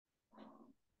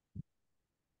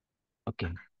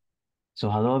Okay, so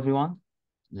hello everyone.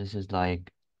 This is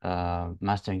like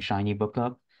Mastering Shiny Book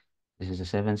Club. This is the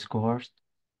seventh cohort,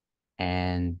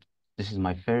 and this is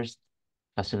my first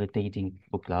facilitating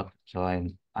book club. So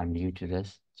I'm new to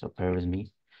this, so bear with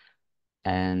me.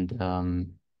 And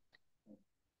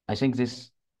I think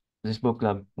this book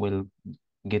club will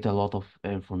get a lot of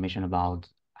information about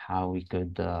how we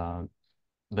could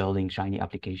building Shiny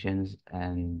applications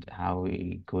and how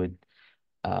we could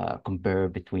compare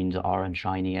between the R and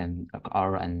Shiny and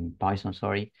R and Python,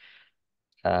 sorry,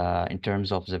 in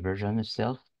terms of the version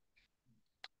itself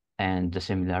and the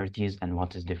similarities and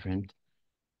what is different.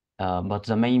 But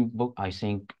the main book, I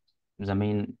think, the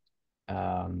main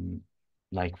um,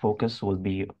 like focus will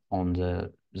be on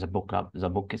the book club. The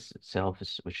book itself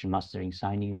is which is mastering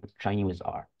Shiny with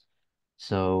R.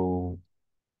 So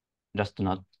just to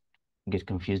not get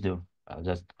confused of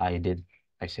just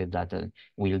I said that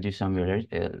we'll do some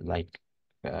like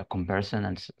comparison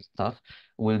and stuff.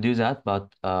 We'll do that,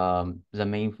 but the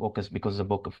main focus because the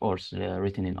book, of course,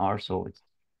 written in R, so it's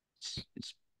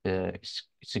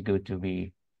it's good to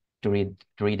read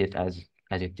it as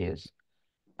it is.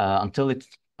 Until it's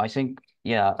I think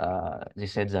yeah they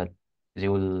said that they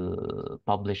will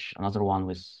publish another one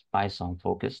with Python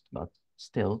focused, but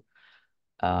still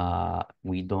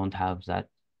we don't have that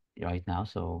right now,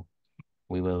 so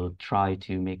we will try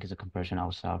to make the comparison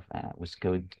ourselves with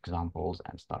code examples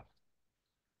and stuff.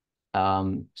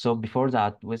 So before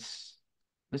that, let's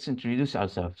introduce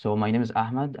ourselves. So my name is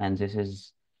Ahmed, and this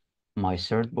is my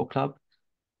third book club.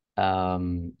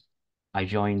 Um, I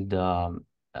joined R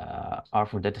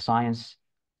for Data Science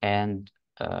and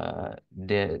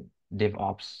the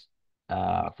DevOps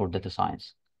for Data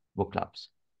Science book clubs.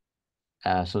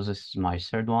 So this is my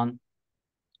third one,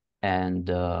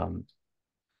 and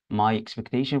my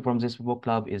expectation from this book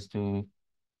club is to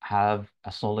have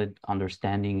a solid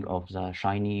understanding of the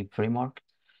Shiny framework,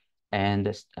 and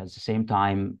at the same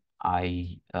time,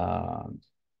 I'm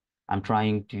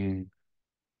trying to,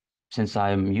 since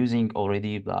I'm using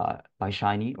already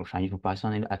PyShiny or Shiny for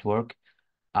Python at work,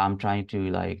 I'm trying to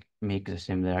like make the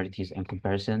similarities and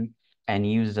comparison and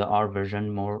use the R version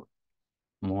more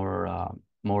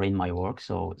in my work.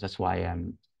 So that's why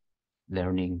I'm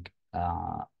learning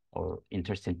or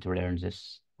interested to learn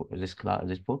this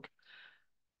book.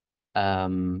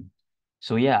 Um,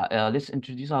 so yeah, let's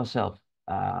introduce ourselves.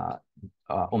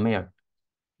 Omer,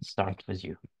 start with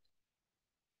you.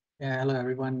 Yeah, hello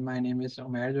everyone. My name is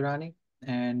Omer Durrani,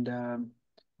 and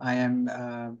I am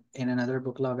in another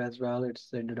book club as well. It's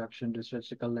the Introduction to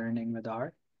Statistical Learning with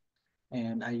R,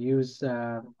 and I use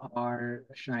R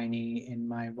Shiny in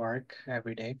my work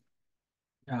every day.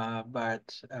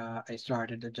 But I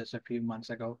started it just a few months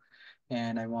ago,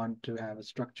 and I want to have a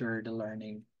structured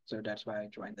learning, so that's why I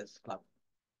joined this club.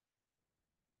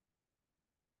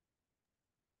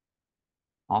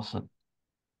 Awesome.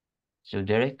 So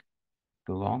Derek,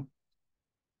 go on.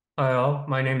 Hi all,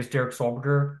 my name is Derek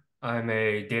Solberger. I'm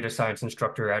a data science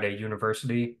instructor at a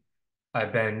university.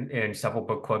 I've been in several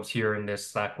book clubs here in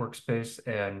this Slack workspace,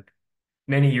 and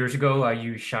many years ago I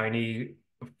used Shiny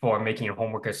for making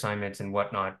homework assignments and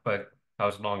whatnot, but that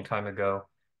was a long time ago.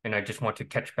 And I just want to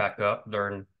catch back up,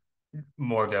 learn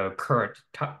more of the current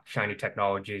Shiny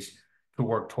technologies to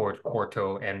work towards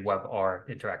Quarto and WebR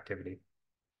interactivity.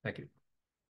 Thank you.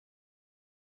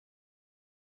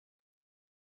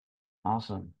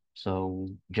 Awesome. So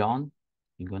John,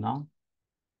 you go now.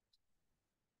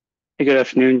 Hey, good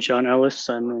afternoon, John Ellis.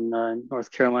 I'm in North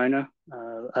Carolina.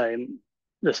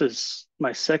 This is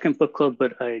my second book club,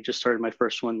 but I just started my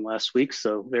first one last week,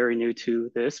 so very new to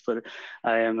this. But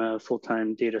I am a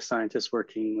full-time data scientist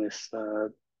working with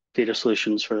data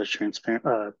solutions for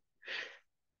the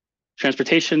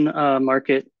transportation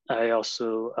market. I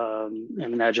also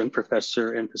am an adjunct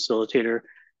professor and facilitator,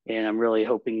 and I'm really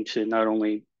hoping to not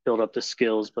only build up the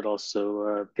skills, but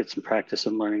also get some practice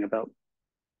and learning about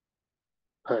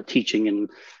teaching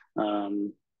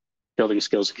and building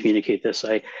skills to communicate this.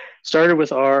 I started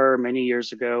with R many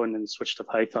years ago and then switched to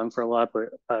Python for a lot, but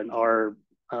an R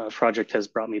project has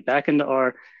brought me back into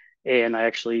R, and I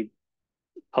actually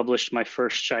published my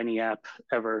first Shiny app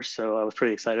ever. So I was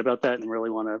pretty excited about that and really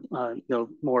want to know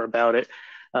more about it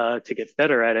to get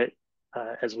better at it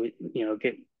as we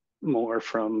get more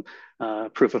from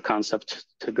proof of concept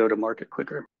to go to market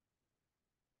quicker.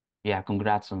 Yeah,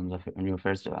 congrats on your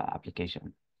first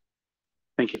application.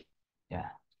 Thank you. Yeah.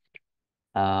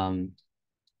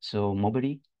 So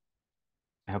Mobili,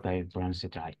 I hope I pronounced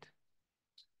it right.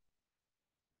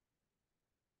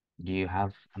 Do you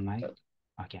have a mic?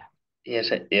 Okay.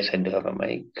 Yes, I do have a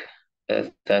mic.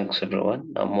 Thanks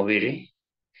everyone. I'm Mobiri.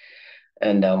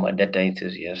 and I'm a data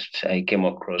enthusiast. I came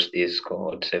across this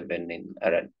cohort 7 in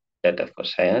data for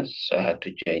science, so I had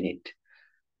to join it.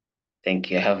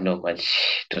 Thank you. I have not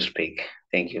much to speak.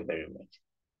 Thank you very much.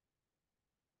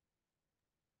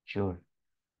 Sure.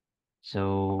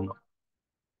 So,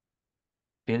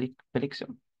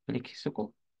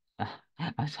 Pelixuko?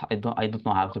 I don't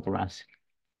know how to pronounce it.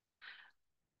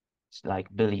 It's like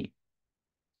Billy.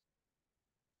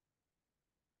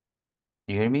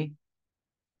 You hear me?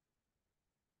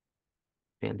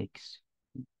 Felix.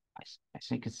 I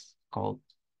think it's called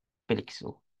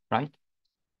Pelixu, right?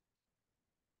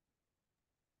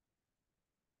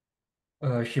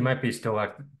 She might be still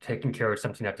taking care of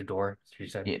something at the door, she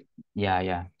said. Yeah,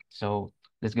 yeah. So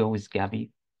let's go with Gabby.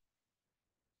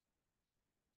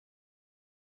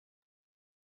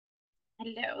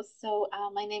 Hello, so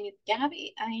my name is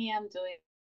Gabby. I am doing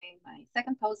my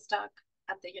second postdoc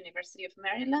at the University of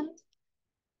Maryland.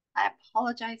 I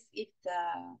apologize if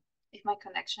my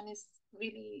connection is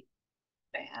really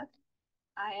bad.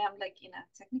 I am like in a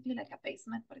technically like a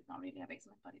basement, but it's not really a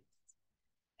basement, but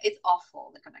it's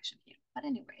awful, the connection here. But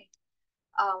anyway,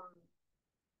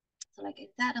 so like I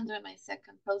said, I'm doing my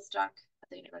second postdoc at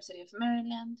the University of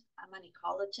Maryland. I'm an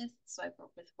ecologist, so I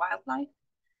work with wildlife.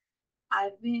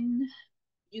 I've been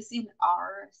using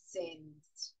R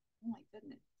since, oh my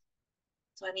goodness,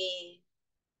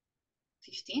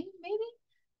 2015 maybe,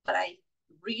 but I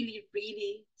really,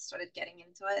 really started getting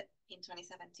into it in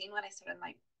 2017 when I started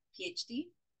my PhD.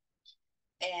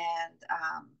 And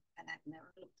I've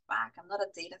never looked back. I'm not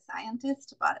a data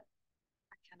scientist, but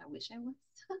I kind of wish I was.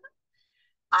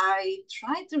 I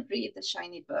tried to read the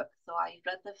Shiny book, so I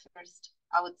read the first,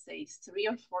 I would say, 3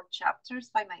 or 4 chapters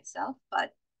by myself,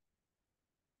 but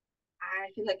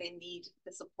I feel like I need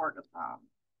the support of a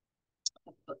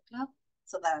book club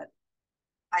so that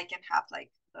I can have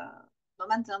like the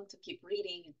momentum to keep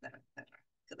reading, etc., etc.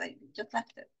 Because I just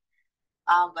left it.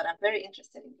 But I'm very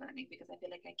interested in learning because I feel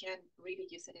like I can really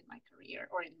use it in my career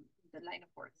or in the line of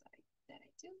work that I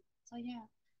do. So yeah,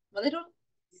 I'm a little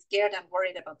scared and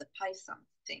worried about the Python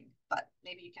thing, but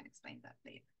maybe you can explain that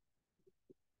later.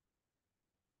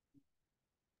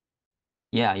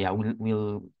 Yeah,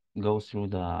 we'll go through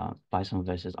the Python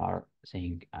versus R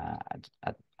thing at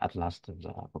last of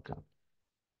the book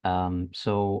club.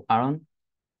 So Aaron.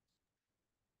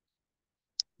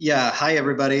 Yeah, hi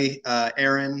everybody.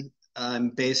 Aaron. I'm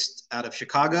based out of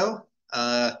Chicago.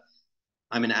 I'm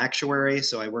an actuary,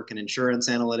 so I work in insurance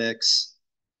analytics.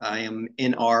 I am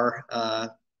in R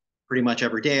pretty much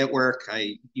every day at work.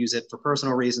 I use it for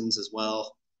personal reasons as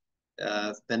well.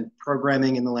 I've been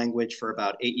programming in the language for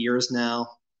about 8 years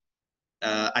now.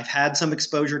 I've had some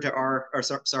exposure to R, or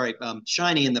sorry,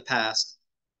 Shiny in the past,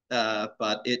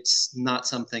 but it's not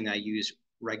something I use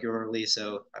regularly.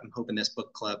 So I'm hoping this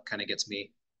book club kind of gets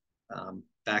me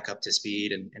back up to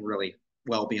speed and really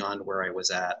well beyond where I was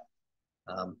at.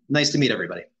 Nice to meet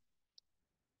everybody.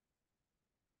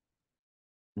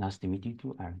 Nice to meet you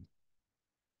too, Aaron.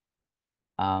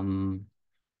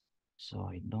 So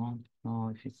I don't know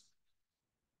if it's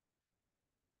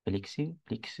Plixi.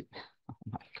 Oh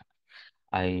my God,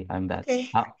 I'm bad.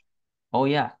 Okay. Oh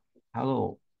yeah.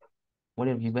 Hello. What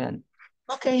have you been?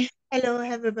 Okay. Hello,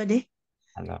 everybody.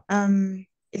 Hello.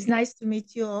 It's nice to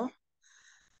meet you all.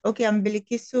 Okay, I'm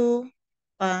Bilikisu,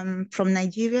 from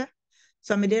Nigeria.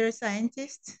 So I'm a data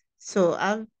scientist. So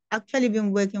I've actually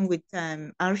been working with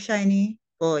R Shiny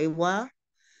for a while.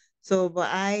 So,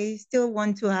 but I still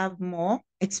want to have more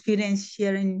experience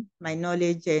sharing my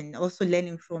knowledge and also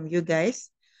learning from you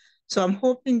guys. So I'm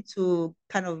hoping to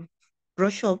kind of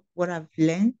brush up what I've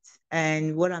learned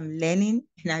and what I'm learning.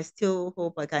 And I still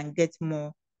hope I can get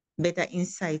more better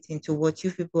insight into what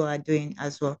you people are doing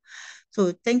as well.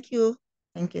 So thank you.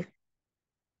 Thank you.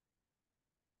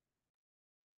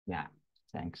 Yeah,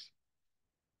 thanks.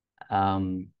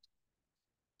 So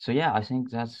yeah, I think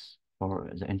that's for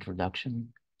the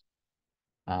introduction.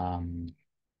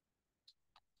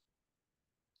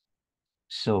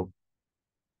 So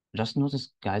just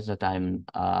notice, guys, that I'm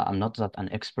not that an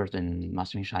expert in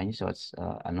mastering Shiny, so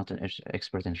I'm not an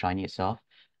expert in Shiny itself.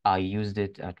 I used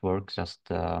it at work just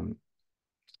for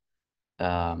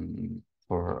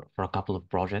a couple of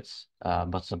projects,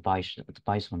 but the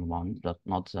Python one, but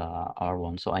not the R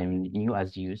one. So I'm new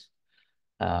as use,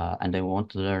 and I want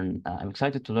to learn. I'm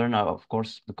excited to learn, of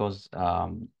course, because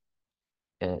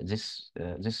this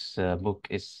book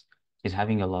is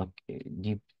having a lot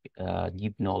deep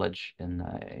knowledge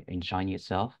in Shiny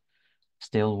itself.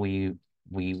 Still, we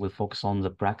will focus on the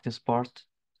practice part,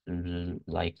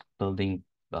 like building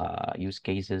use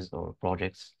cases or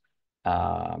projects.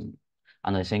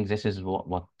 And I think this is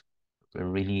what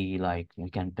really like we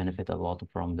can benefit a lot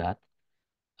from that.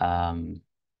 And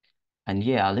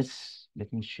yeah,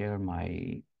 let me share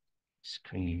my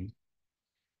screen.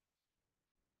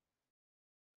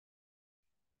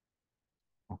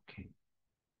 Okay.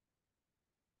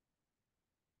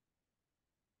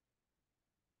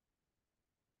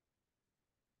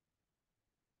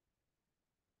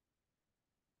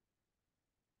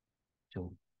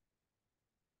 So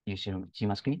you see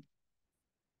my screen?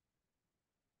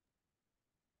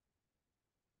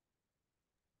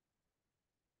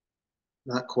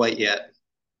 Not quite yet.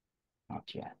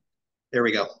 Not yet. There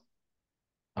we go.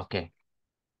 Okay.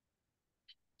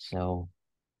 So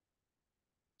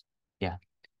yeah,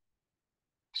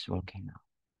 it's working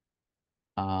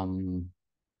now.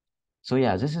 So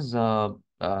yeah, this is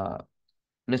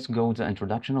let's go to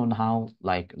introduction on how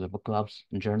like the book club's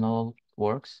journal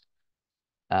works.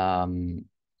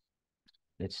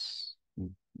 Let's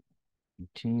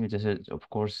continue. This is of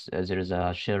course there is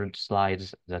a shared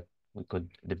slides that we could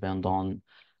depend on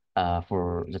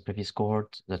for the previous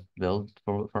cohort that built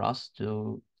for us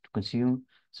to consume.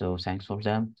 So thanks for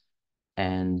them.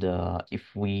 And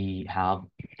if we have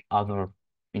other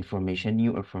information,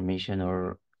 new information,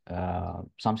 or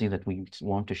something that we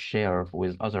want to share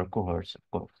with other cohorts,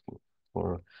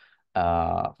 for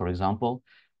example,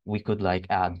 we could like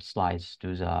add slides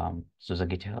to the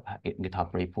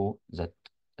GitHub repo that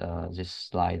these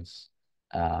slides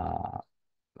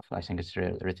I think it's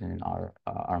written in our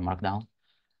markdown.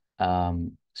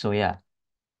 So yeah,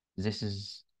 this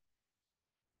is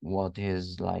what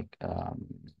is like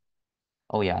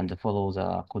oh yeah, and to follow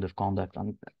the code of conduct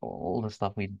and all the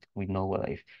stuff we know.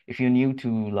 If you're new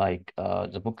to like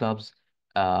the book clubs,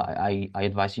 I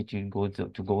advise you to go to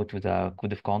the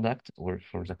code of conduct or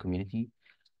for the community.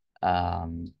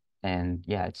 And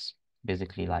yeah, it's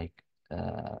basically like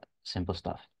simple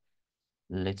stuff.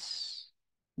 Let's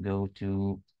go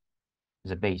to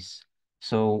the base.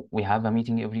 So we have a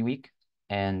meeting every week,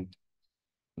 and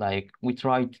like we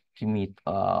try to meet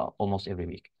almost every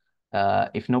week.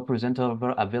 If no presenter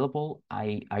available,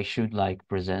 I should like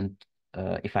present.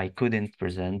 If I couldn't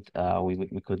present,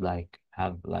 we could like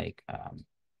have like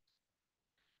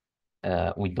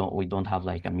we don't have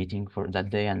like a meeting for that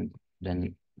day, and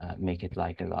then make it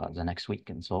like the next week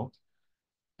and so.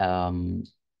 Um,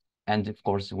 and of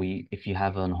course, if you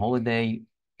have an holiday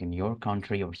in your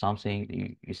country or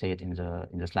something, you say it in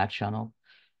the Slack channel,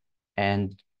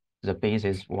 and the pace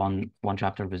is one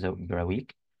chapter per a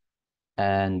week.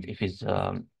 And if it's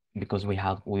because we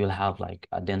will have like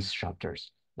a dense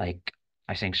chapters, like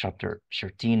I think chapter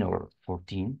 13 or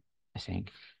 14, I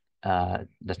think,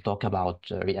 that talk about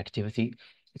reactivity.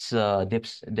 It's a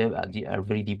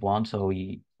very deep one, so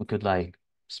we could like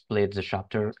split the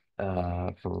chapter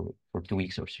for 2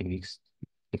 weeks or 3 weeks,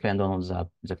 depend on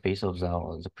the pace of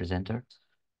the presenter.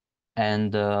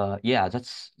 And yeah,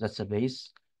 that's a base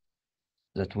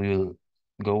that we'll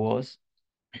go with.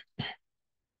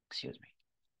 Excuse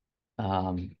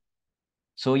me.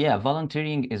 So yeah,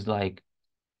 volunteering is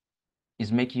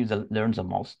make you learn the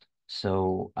most.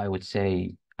 So I would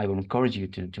say I would encourage you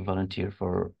to volunteer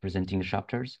for presenting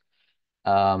chapters.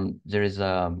 There is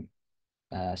a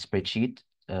spreadsheet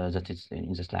that is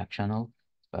in the Slack channel.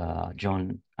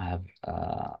 John I have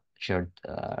shared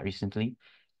recently,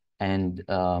 and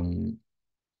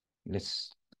let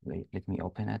me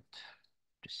open it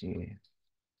to see.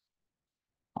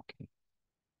 Okay,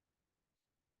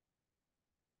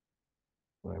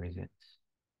 where is it?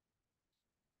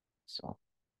 So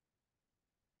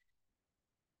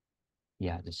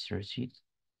yeah, the spreadsheet.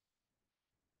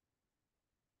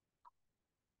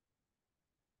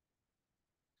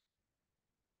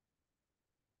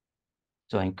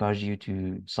 So I encourage you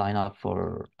to sign up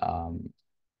for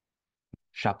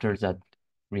chapters that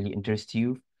really interest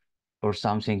you, or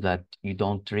something that you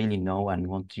don't really know and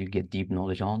want to get deep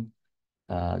knowledge on.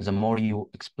 The more you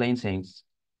explain things,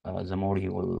 the more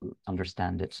you will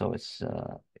understand it. So it's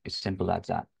simple as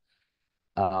that.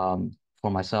 For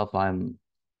myself, I'm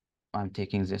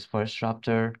taking this first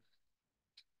chapter,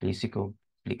 plexico,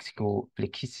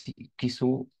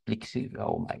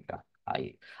 oh my God.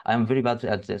 I'm very bad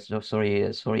at this. So sorry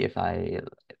if I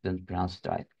didn't pronounce it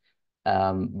right.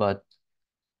 But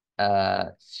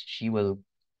she will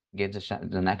get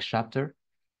the next chapter,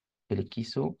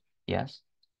 Pelikiso, yes.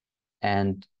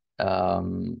 And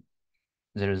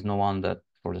there is no one that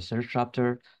for the third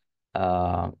chapter.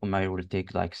 Umair will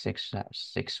take like six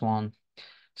one.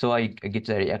 So I get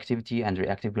the reactivity and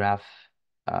reactive graph.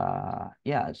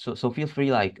 Yeah, so feel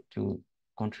free like to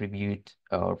contribute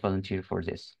or volunteer for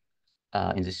this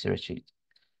in this search sheet.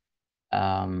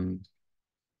 Um,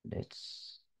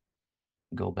 let's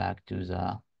go back to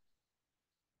the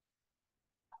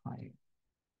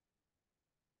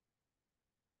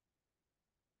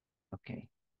okay.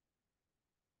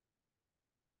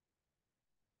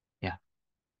 Yeah.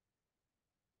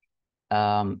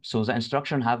 So the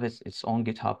instruction have its own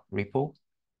GitHub repo,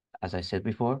 as I said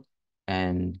before,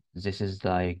 and this is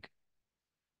like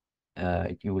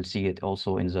you will see it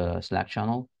also in the Slack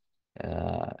channel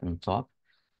on top,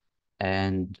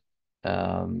 and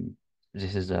um,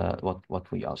 this is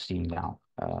what we are seeing now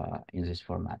in this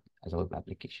format as a web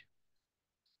application.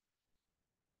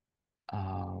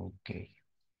 Okay.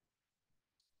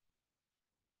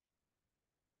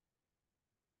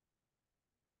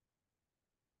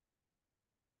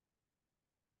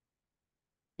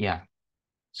 Yeah.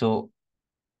 So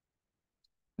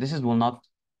this will not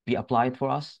be applied for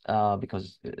us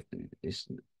because this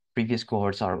previous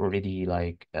cohorts are already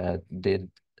like did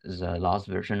the last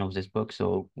version of this book,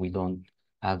 so we don't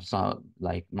have some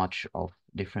like much of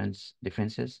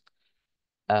differences.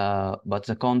 But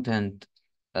the content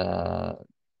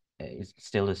is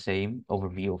still the same: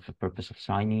 overview of the purpose of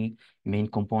Shiny, main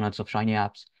components of Shiny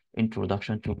apps,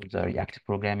 introduction to the reactive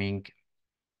programming,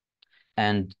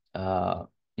 and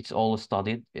it's all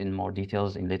studied in more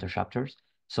details in later chapters.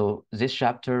 So this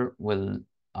chapter will,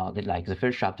 like the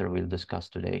first chapter we'll discuss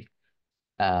today,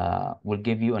 will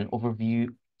give you an overview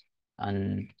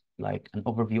and like an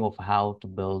overview of how to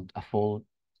build a full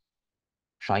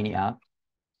Shiny app,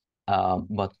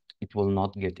 but it will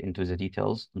not get into the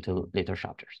details until later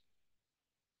chapters.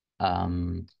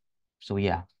 So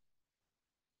yeah.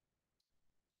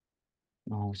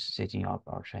 No, setting up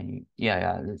our Shiny.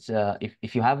 Yeah. It's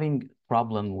if you're having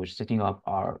problem with setting up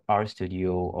our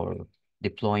Studio or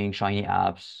deploying Shiny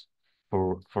apps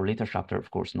for later chapter, of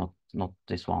course, not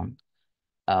this one.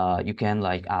 You can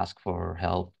like ask for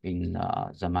help in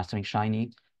the Mastering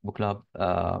Shiny book club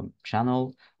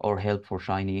channel, or help for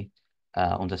Shiny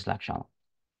on the Slack channel.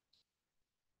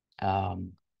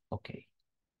 Okay,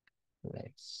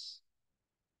 this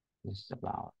is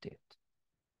about it.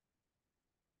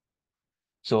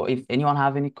 So if anyone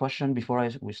have any question before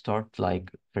we start like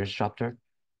first chapter?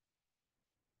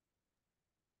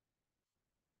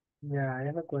 Yeah, I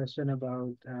have a question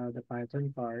about the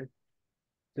Python part.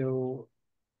 So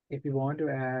if we want to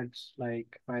add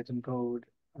like Python code,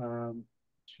 um,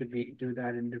 should we do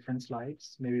that in different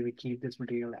slides? Maybe we keep this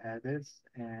material as is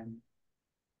and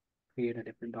create a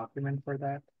different document for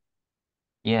that.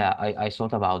 Yeah, I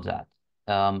thought about that.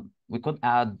 We could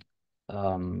add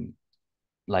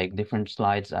like different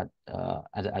slides as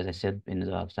I said in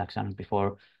the section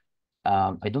before.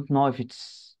 I don't know if it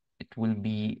will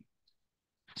be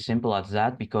simple as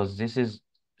that, because this is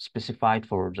specified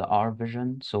for the R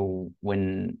version. So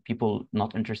when people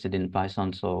not interested in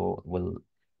Python, so will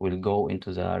go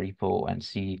into the repo and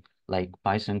see like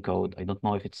Python code. I don't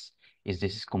know if is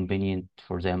this convenient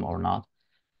for them or not.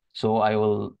 So I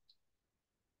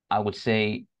would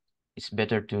say it's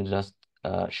better to just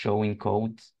showing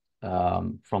code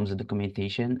from the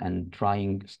documentation and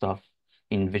trying stuff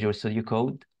in Visual Studio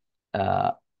Code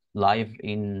uh, live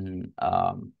in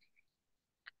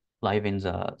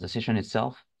the session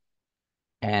itself.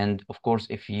 And of course,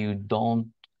 if you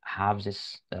don't have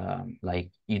this,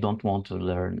 like you don't want to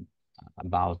learn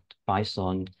about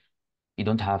Python, you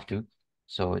don't have to.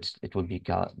 So it would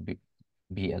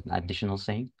be an additional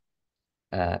thing.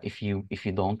 If you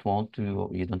don't want to,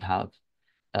 you don't have.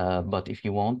 But if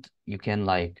you want, you can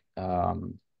like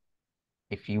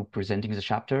if you presenting the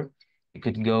chapter, you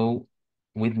could go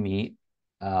with me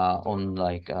on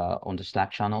the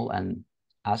Slack channel and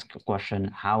ask a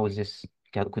question: how is this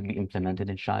could be implemented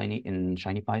in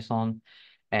Shiny Python,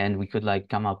 and we could like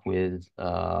come up with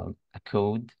a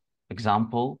code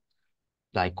example,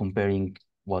 like comparing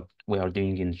what we are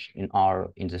doing in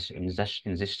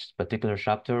this particular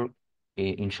chapter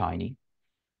in Shiny.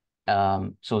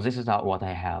 So this is what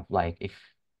I have. Like, if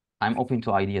I'm open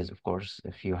to ideas, of course,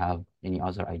 if you have any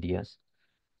other ideas.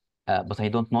 But I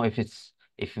don't know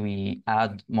if we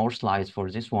add more slides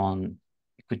for this one,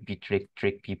 it could be trick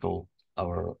people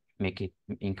or make it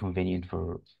inconvenient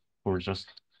for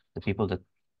just the people that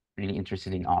really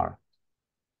interested in R.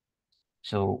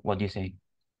 So what do you think?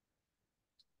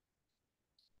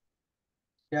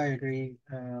 Yeah, I agree.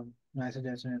 My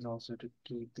suggestion is also to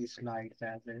keep these slides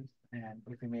as is, and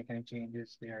if we make any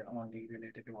changes, they are only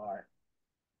related to R.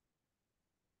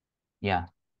 Yeah.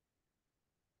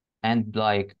 And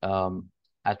like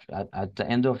at the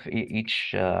end of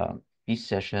each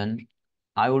session,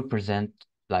 I will present,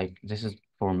 like, this is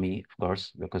for me, of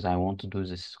course, because I want to do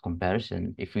this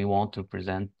comparison. If we want to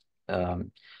present,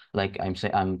 like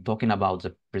I'm talking about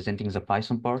the presenting the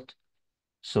Python part,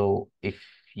 So if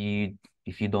you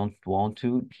don't want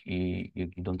to, you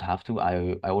don't have to.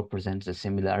 I will present the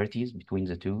similarities between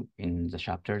the two in the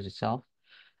chapters itself.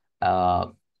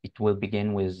 It will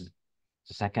begin with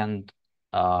the second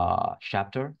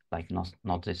chapter, like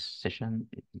not this session,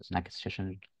 this next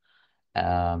session.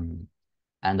 And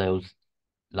I will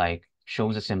like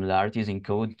show the similarities in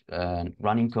code,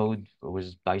 running code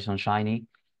with Python Shiny,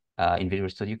 in Visual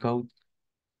Studio Code,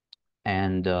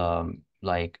 and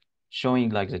like showing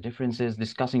like the differences,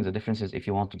 discussing the differences if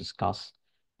you want to discuss.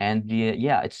 And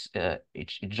yeah,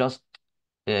 it just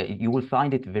you will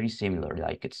find it very similar.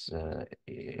 Like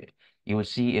you will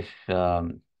see if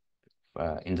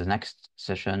in the next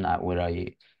session where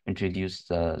I introduce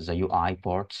the UI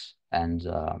parts and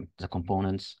the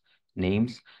components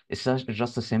names. It's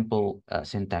just a simple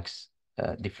syntax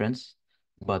difference,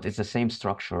 but it's the same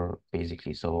structure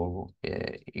basically. So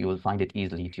you will find it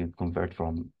easily to convert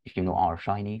from, if you know R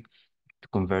Shiny, to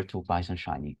convert to Python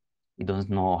Shiny. You don't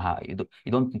know how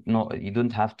you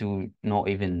don't have to know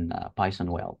even Python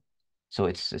well. So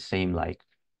it's the same like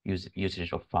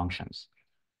usage of functions.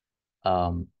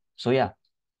 So yeah.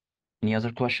 Any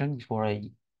other question before I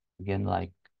begin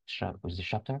like with the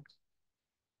chapter?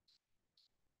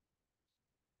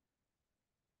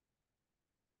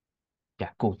 Yeah,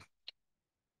 cool.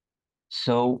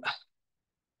 So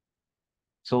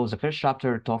the first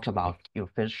chapter talks about your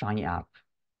first Shiny app.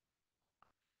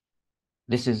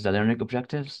 This is the learning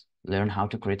objectives. Learn how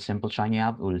to create simple Shiny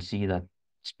app. We'll see that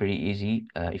it's pretty easy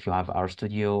if you have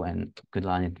RStudio and could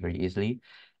learn it very easily.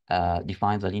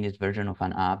 Define the latest version of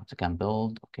an app that can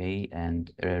build, okay,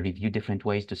 and review different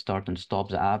ways to start and stop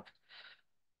the app.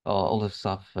 All this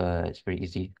stuff, it's very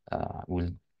easy.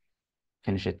 We'll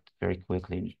finish it very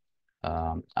quickly.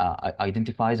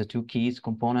 Identify the two keys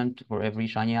component for every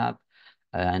Shiny app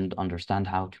and understand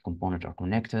how two components are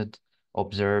connected.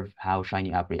 Observe how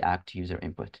Shiny app react to user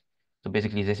input. So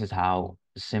basically, this is how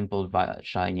simple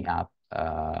Shiny app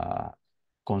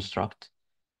construct.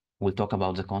 We'll talk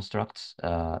about the constructs,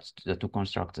 the two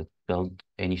constructs that build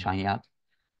any Shiny app.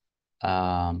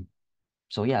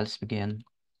 So yeah, let's begin.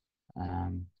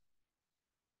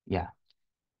 Yeah.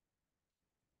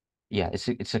 Yeah,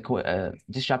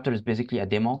 this chapter is basically a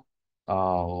demo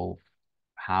of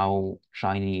how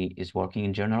Shiny is working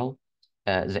in general.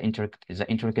 The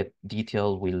intricate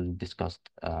detail we'll discuss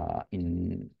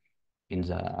in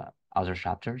the other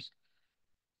chapters.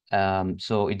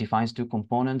 So it defines two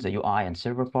components, the UI and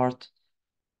server part.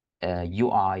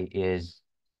 UI is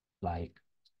like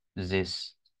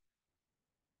this.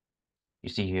 You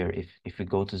see here, if we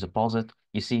go to the posit,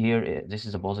 you see here, this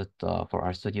is a posit for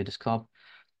RStudio desktop.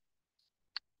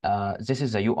 This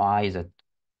is the UI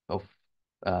of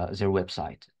their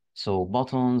website. So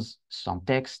buttons, some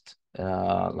text,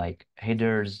 like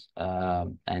headers,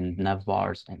 and nav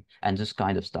bars, and this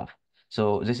kind of stuff.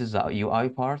 So this is the UI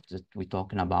part that we're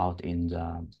talking about in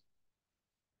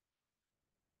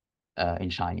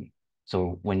Shiny.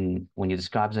 So when you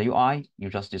describe the UI,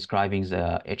 you're just describing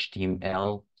the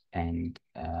HTML and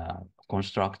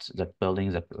constructs that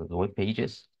building the web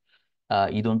pages.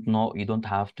 You don't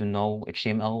have to know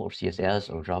HTML or CSS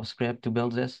or JavaScript to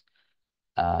build this.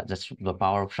 That's the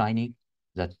power of Shiny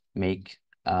that make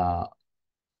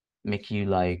you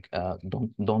like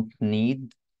don't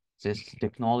need this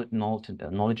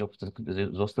knowledge of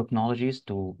those technologies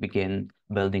to begin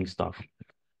building stuff.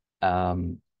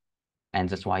 And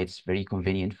that's why it's very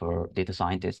convenient for data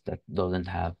scientists that doesn't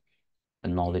have a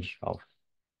knowledge of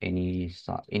any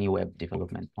web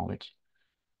development knowledge.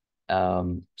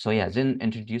 So yeah, then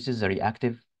introduces the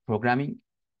reactive programming,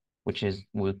 which is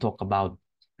we'll talk about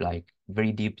like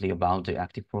very deeply about the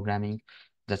active programming.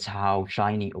 That's how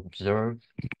Shiny observe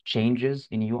changes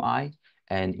in UI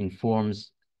and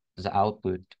informs the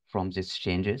output from these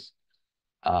changes.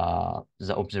 The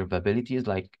observability is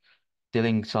like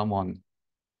telling someone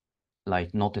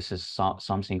like notices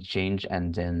something change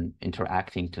and then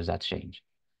interacting to that change.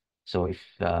 So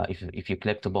if you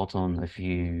click the button, if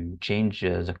you change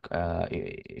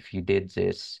if you did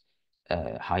this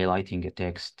highlighting a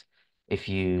text, if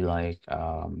you like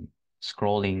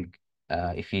scrolling,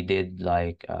 if you did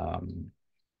like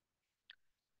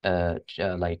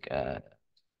like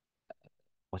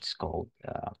what's called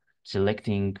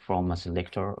selecting from a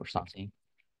selector or something,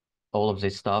 all of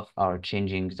this stuff are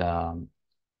changing the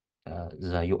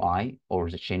UI or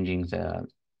changing the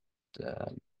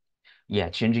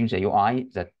UI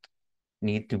that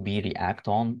need to be react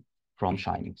on from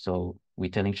Shiny. So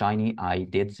we're telling Shiny, I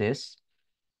did this,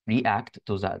 react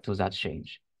to that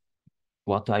change.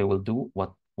 What I will do,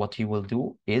 what you will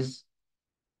do is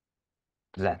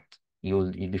that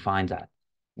you define that.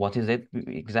 What is it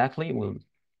exactly? We'll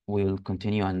we'll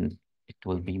continue and it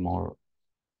will be more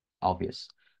obvious.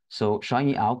 So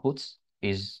Shiny outputs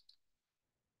is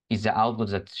the output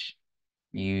that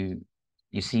you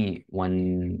see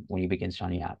when you begin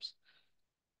Shiny apps.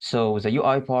 So the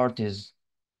UI part is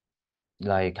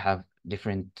like have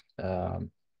different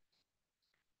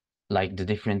like the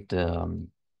different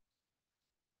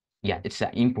yeah, it's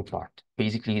the input part.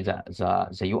 Basically,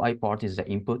 the UI part is the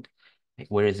input.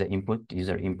 Where is the input,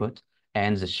 user input,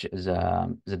 and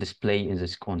the display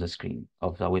is on the screen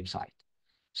of the website.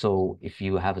 So if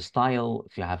you have a style,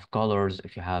 if you have colors,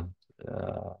 if you have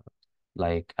uh,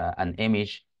 like an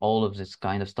image, all of this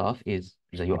kind of stuff is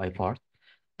the UI part.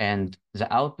 And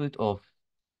the output of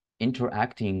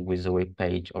interacting with the web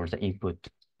page or the input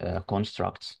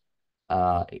constructs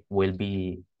will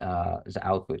be the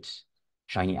outputs,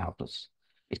 Shiny outputs.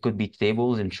 It could be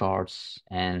tables and charts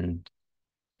and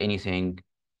anything,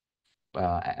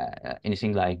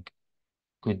 anything like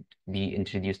could be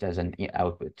introduced as an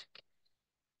output.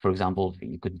 For example,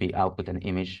 it could be output an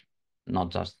image, not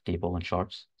just table and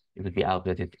charts. It would be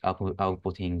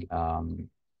outputting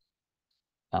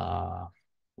uh,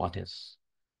 what is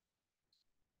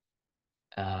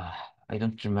uh, I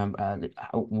don't remember.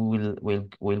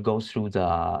 We'll go through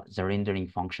the rendering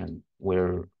function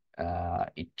where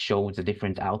it shows the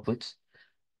different outputs,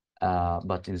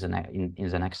 but in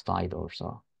the next slide or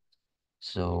so.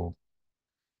 So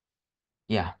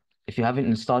yeah, if you haven't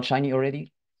installed Shiny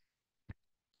already,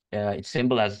 it's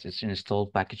simple as it's install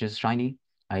packages Shiny.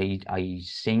 I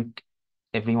think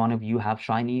every one of you have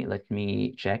Shiny. Let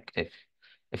me check if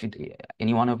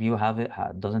any one of you have it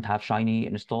doesn't have Shiny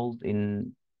installed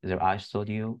in their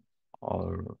iStudio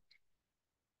or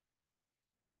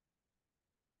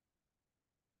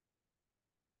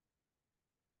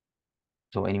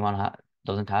so anyone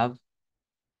doesn't have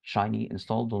Shiny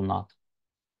installed or not?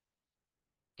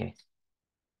 Okay,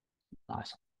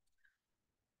 nice.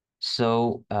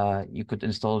 So you could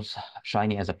install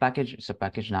Shiny as a package. It's a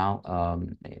package now.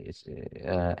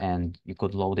 And you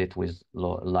could load it with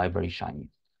library Shiny.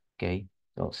 Okay,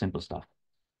 so simple stuff.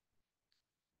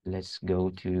 Let's go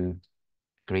to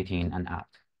creating an app.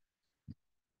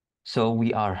 So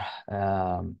we are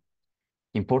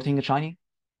importing a Shiny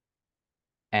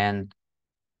and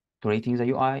creating the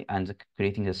UI and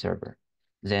creating the server.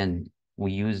 Then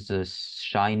we use the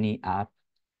Shiny app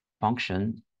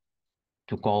function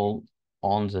to call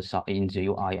on in the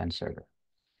UI and server.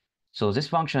 So this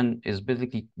function is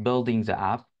basically building the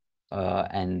app,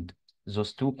 and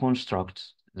those two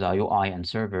constructs, the UI and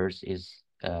servers, is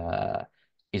the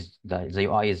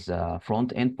UI is the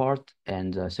front end part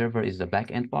and the server is the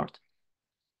back end part,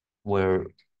 where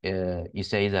you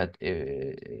say that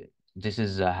this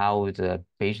is how the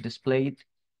page displayed,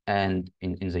 and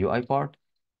in the UI part,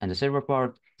 and the server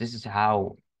part, this is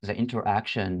how the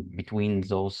interaction between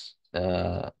those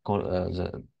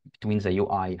between the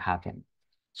UI happen.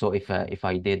 So if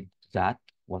I did that,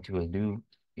 what you will do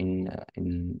in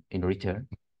return,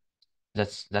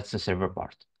 that's the server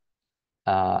part.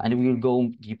 And we will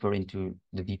go deeper into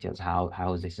the details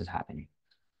how this is happening.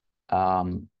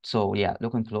 So yeah,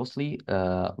 looking closely,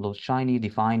 load Shiny,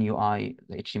 define UI,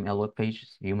 the HTML web page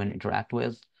human interact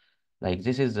with. Like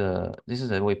this is a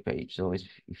web page. So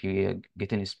if you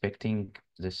get inspecting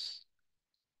this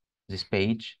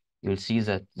page, you'll see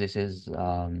that this is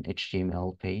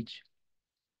HTML page,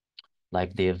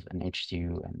 like div and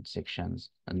h2 and sections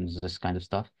and this kind of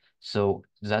stuff. So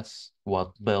that's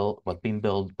what being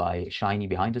built by Shiny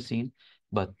behind the scene,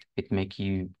 but it make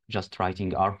you just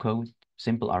writing R code,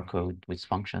 simple R code with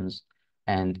functions,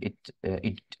 and it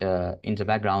in the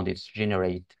background it's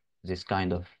generate this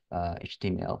kind of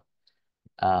HTML.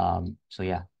 So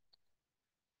yeah,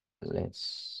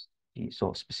 let's see.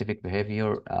 So specific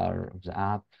behavior of the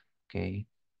app. Okay,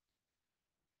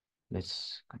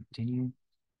 let's continue.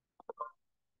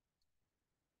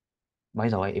 By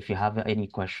the way, if you have any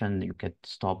question, you could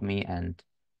stop me and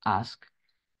ask.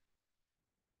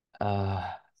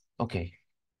 Okay.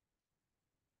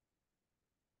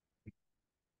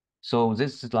 So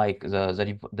this is like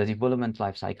the development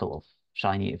life cycle of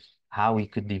Shiny, if how we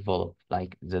could develop,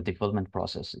 like the development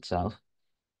process itself.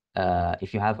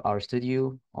 If you have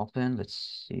RStudio open,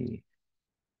 let's see.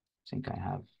 I think I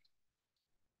have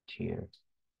it here.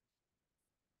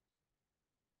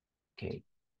 Okay.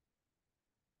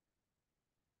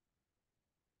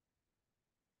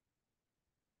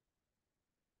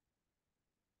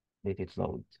 Let it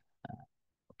load.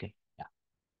 Okay. Yeah.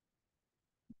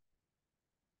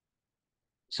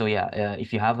 So yeah,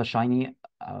 if you have a Shiny,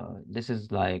 this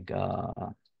is like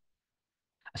a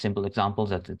simple example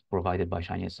that is provided by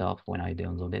Shiny itself when I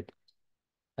download it.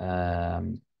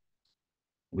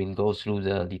 we'll go through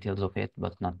the details of it,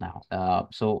 but not now.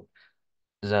 So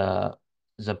the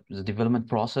the development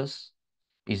process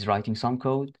is writing some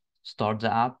code, start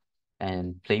the app,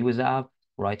 and play with the app,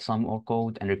 write some more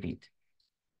code, and repeat.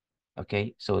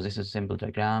 Okay, so this is a simple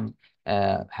diagram.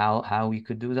 How you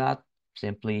could do that?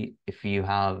 Simply, if you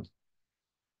have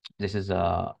this is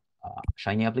a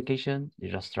Shiny application,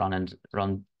 you just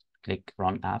click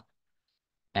run app,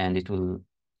 and it will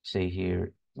say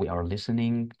here we are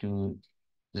listening to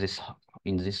this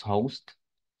in this host.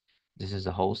 This is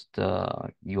the host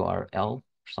URL,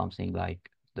 something like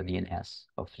the DNS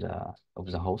of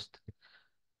the host,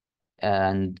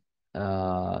 and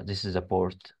this is a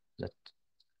port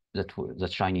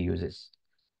that Shiny uses.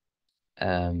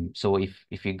 So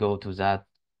if you go to that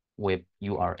web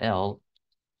URL,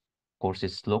 of course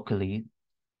it's locally,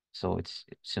 so it's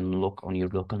in on your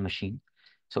local machine.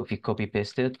 So if you copy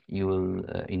paste it, you will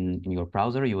in your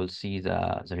browser you will see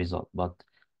the result. But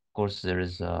of course there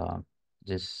is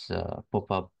this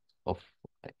pop-up of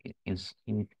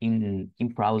in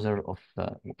browser of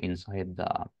inside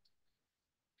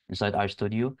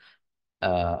RStudio.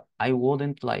 I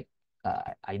wouldn't like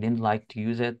I didn't like to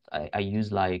use it. I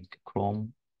use like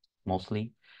Chrome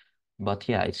mostly, but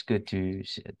yeah, it's good to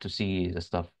see the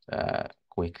stuff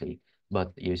quickly.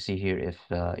 But you see here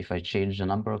if I change the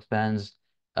number of bands,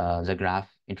 the graph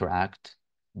interact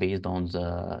based on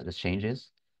the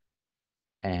changes,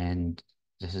 and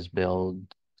this is built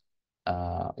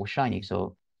with Shiny.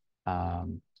 So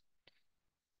um,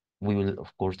 we will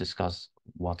of course discuss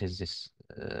what is this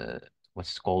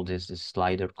what's called this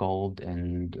slider code,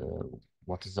 and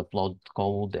what is the plot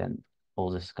code and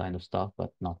all this kind of stuff,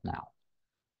 but not now.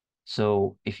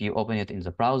 So if you open it in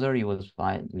the browser, you will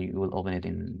open it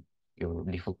in your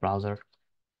default browser,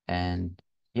 and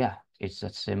yeah, it's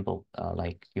that simple.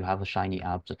 Like you have a Shiny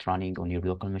app that's running on your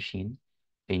local machine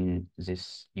in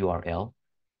this URL.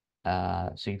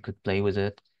 So you could play with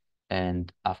it,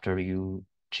 and after you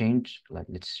change, like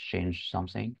let's change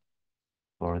something.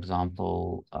 For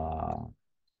example,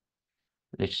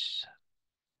 let's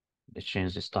let's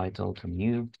change this title to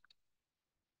new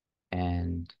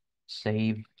and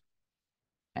save,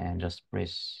 and just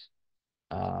press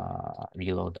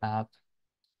reload app,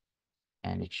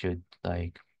 and it should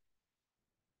like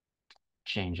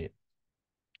change it.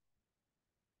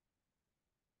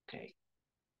 Okay.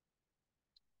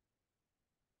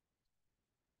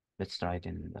 Let's try it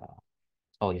in the,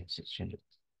 oh yes, it's changed it.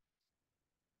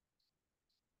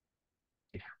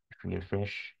 If we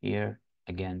refresh here,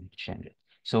 again, change it.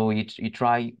 So you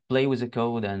try, play with the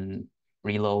code and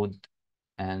reload,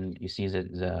 and you see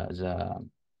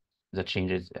the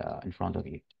changes in front of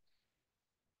you.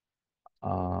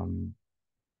 Um,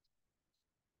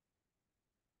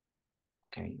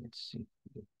 okay, let's see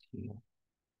here.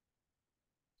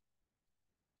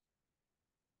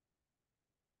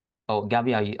 Oh,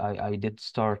 Gabby, I did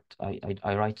start.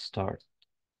 I write start.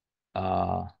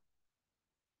 Uh,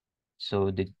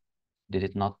 so did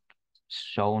it not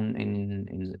shown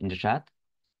in the chat?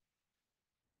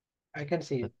 I can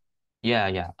see it. Yeah,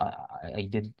 yeah. I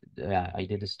did. Yeah, I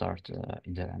did start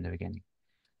in the beginning.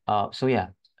 So yeah.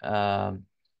 Um,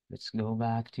 let's go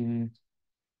back to.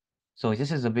 So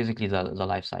this is basically the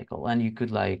life cycle, and you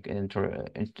could like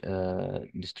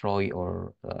destroy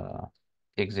or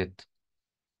exit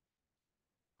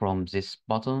from this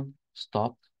button.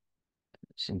 Stop.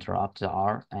 Interrupt the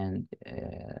R, and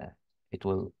it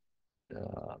will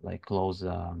like close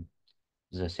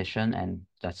the session, and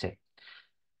that's it.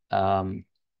 Um,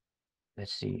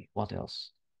 let's see what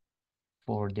else.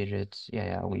 4 digits. Yeah,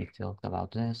 yeah, we talked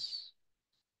about this.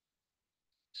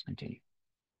 Let's continue.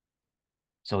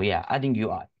 So yeah, adding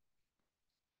UI.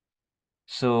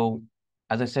 So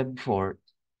as I said before,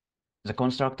 the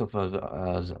construct or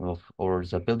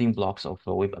the building blocks of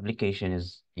a web application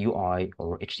is UI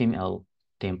or HTML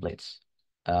templates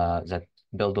that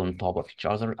build on top of each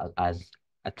other as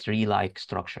a tree-like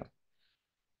structure.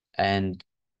 And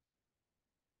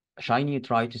Shiny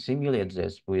tried to simulate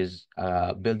this with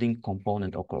a building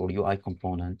component or UI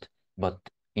component, but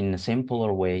in a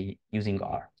simpler way using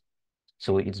R.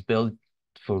 So it's built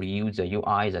for you the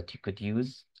UI that you could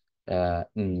use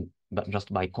but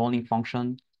just by calling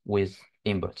function with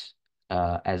inputs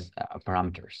as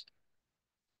parameters.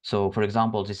 So for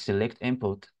example, this select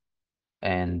input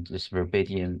and this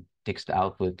verbatim text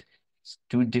output, it's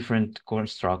two different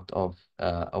construct of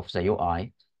the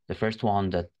UI. The first one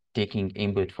that taking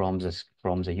input from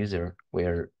the user,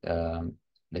 where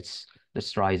let's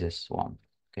try this one.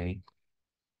 Okay,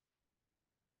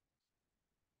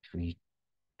 if we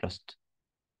just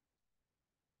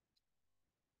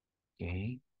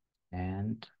okay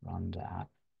and run the app.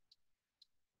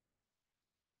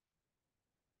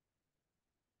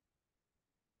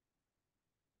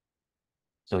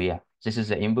 So yeah, this is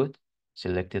the input,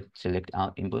 select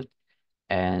out input.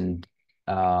 And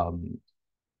um,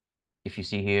 if you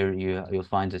see here, you'll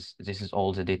find this is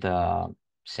all the data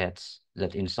sets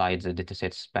that inside the data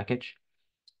sets package.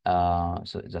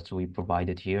 So that's we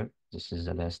provided here. This is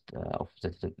the list of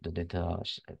the data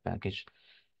package.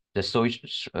 The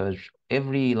storage,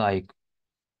 every like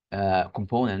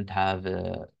component have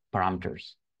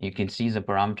parameters. You can see the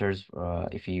parameters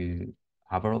if you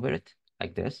hover over it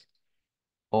like this,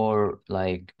 or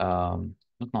like I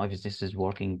don't know if this is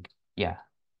working. Yeah.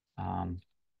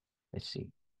 Let's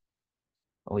see.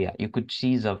 Oh yeah, you could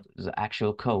see the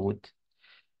actual code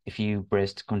if you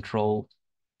pressed Control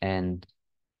and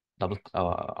double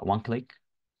one click,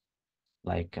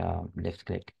 like left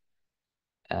click,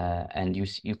 and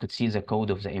you could see the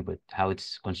code of the input, how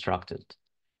it's constructed,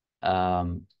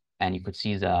 and you could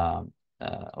see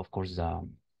of course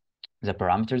the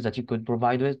parameters that you could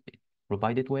provide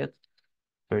it with.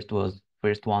 First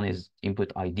one is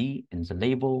input ID and the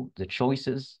label, the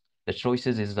choices. The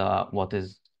choices is what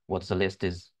the list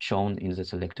is shown in the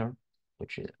selector,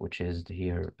 which is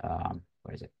here.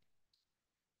 Where is it?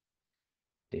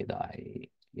 Did I?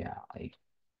 Yeah,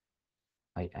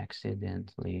 I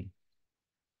accidentally.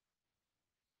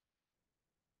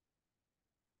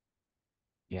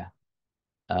 Yeah.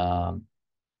 Um,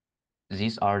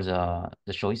 these are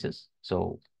the choices.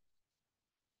 So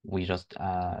we just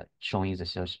showing the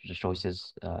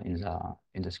choices in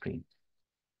the screen.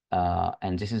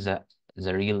 And this is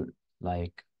the real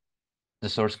like the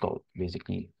source code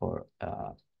basically for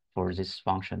this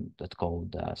function that's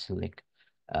called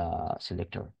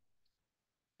selector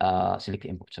select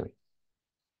input, sorry.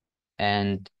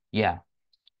 And yeah,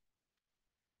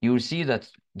 you will see that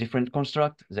different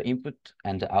construct the input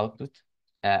and the output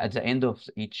at the end of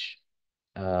each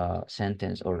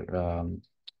sentence or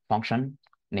function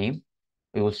name.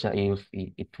 It will say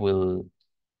it will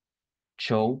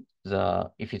show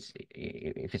if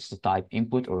it's the type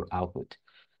input or output.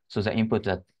 So the input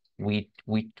that we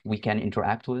can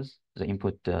interact with, the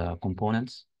input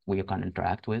components we can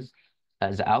interact with.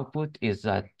 The output is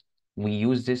that we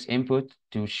use this input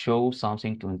to show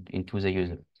something into the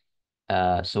user.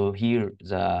 So here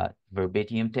the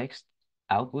verbatim text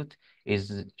output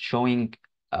is showing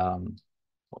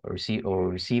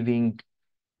receiving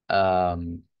a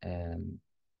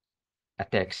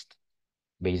text,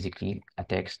 basically a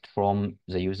text from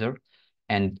the user,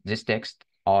 and this text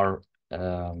are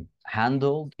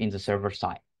handled in the server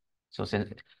side. So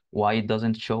since why it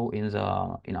doesn't show in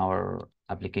our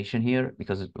application here,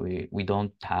 because we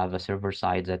don't have a server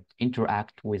side that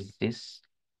interact with these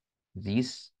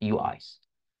UIs.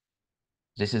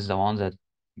 This is the one that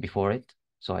before it,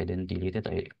 so I didn't delete it.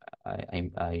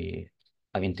 I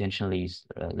intentionally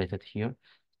left it here.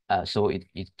 So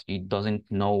it doesn't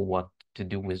know what to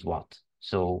do with what.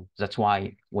 So that's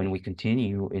why when we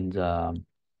continue in the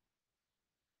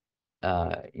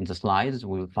slides,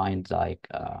 we'll find like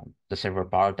the server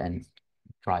part and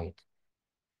try it.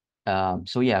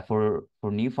 So yeah, for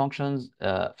new functions,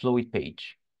 Flowit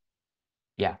page.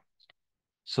 Yeah.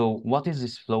 So what is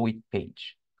this Flowit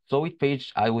page? Flowit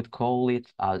page, I would call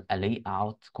it a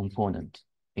layout component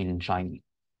in Shiny.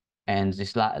 And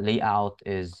this layout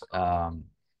is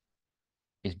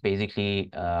basically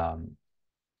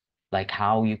like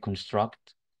how you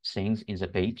construct things in the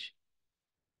page.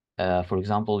 For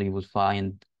example, you would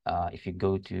find if you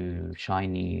go to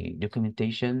Shiny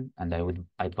documentation, and I would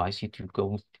advise you to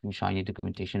go to Shiny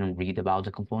documentation and read about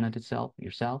the component itself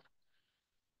yourself,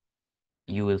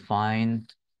 you will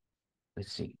find,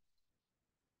 let's see.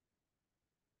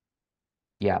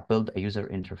 Yeah, build a user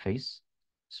interface.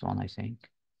 This one, I think.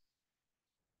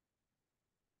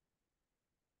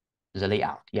 The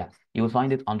layout, yeah. You will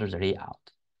find it under the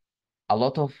layout. A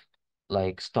lot of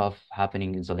like stuff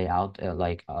happening in the layout,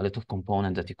 like a lot of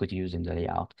components that you could use in the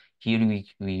layout. Here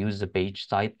we use the page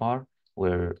sidebar,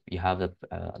 where you have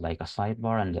like a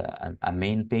sidebar and a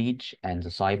main page and the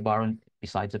sidebar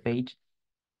beside the page.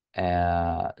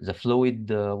 The fluid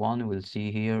one we'll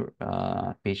see here,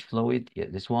 page fluid. Yeah,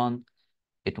 this one,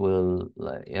 it will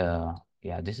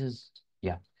yeah, this is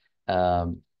yeah.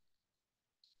 Um,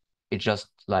 it just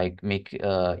like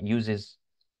uses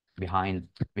behind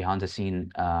the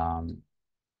scene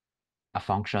a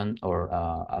function or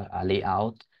a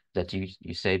layout that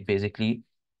you say basically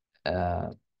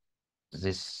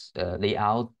this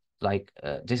layout, like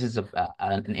this is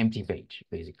an empty page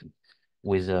basically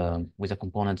with a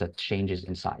component that changes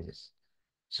in sizes.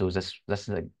 So that's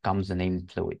comes the name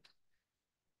fluid.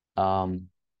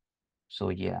 So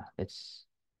yeah,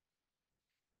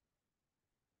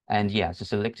 and yeah, so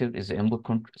selective is the input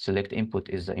select input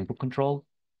is the input control.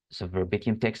 So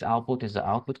verbatim text output is the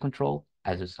output control,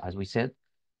 as we said.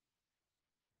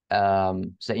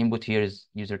 The input here is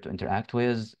user to interact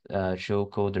with, show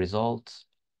code results.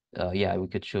 Yeah, we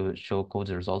could show code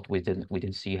result. We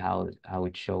didn't see how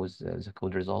it shows the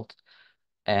code result.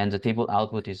 And the table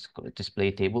output is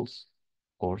display tables,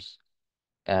 of course.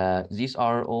 These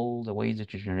are all the ways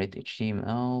that you generate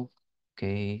HTML.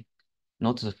 Okay.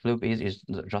 Notice the flip is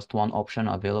just one option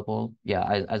available. Yeah,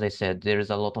 as I said, there is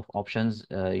a lot of options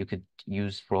you could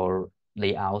use for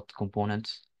layout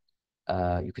components.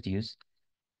 You could use.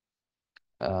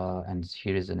 And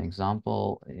here is an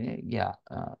example. Yeah,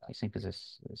 I think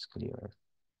this is clear.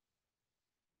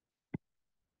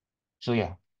 So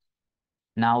yeah,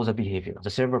 now the behavior,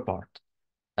 the server part.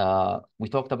 We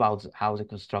talked about how to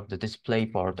construct the display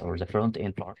part or the front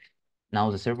end part.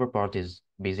 Now the server part is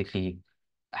basically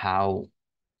how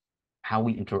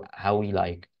we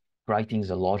like writing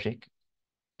the logic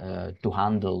to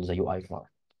handle the UI part,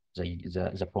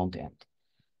 the front end.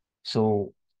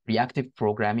 So reactive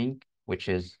programming, which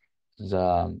is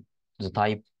the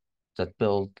type that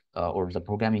build or the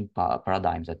programming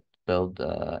paradigms that build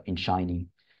in Shiny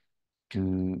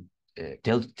to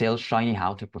tell Shiny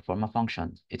how to perform a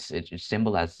function. It's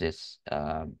simple as this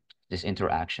this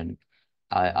interaction.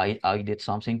 I did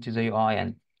something to the UI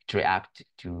and it react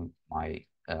to my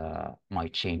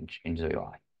change in the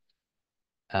UI.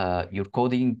 You're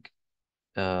coding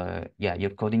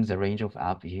you're coding the range of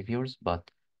app behaviors,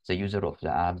 but the user of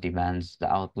the app demands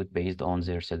the output based on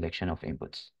their selection of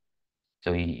inputs.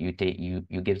 So you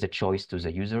give the choice to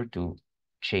the user to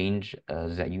change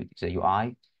the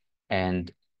UI,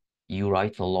 and you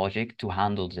write the logic to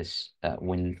handle this.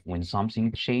 When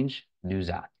something change, do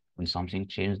that. When something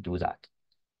change, do that.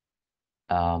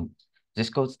 This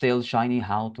code tells Shiny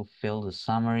how to fill the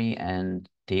summary and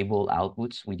table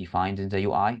outputs we defined in the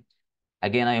UI.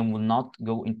 Again, I will not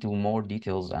go into more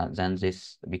details than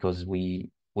this because we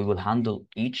will handle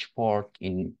each part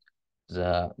in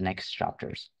the next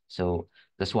chapters. So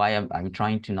that's why I'm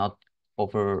trying to not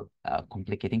over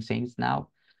complicating things now.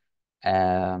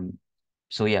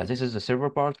 So yeah, this is the server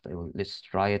part. Let's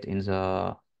try it in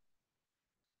our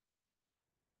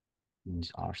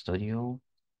studio.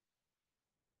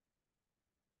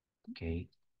 Okay,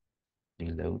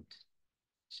 reload,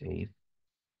 save.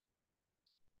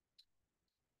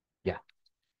 Yeah.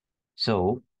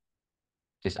 So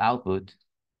this output,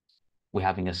 we're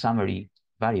having a summary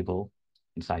variable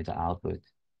inside the output,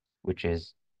 which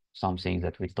is something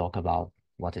that we talk about.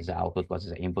 What is the output? What is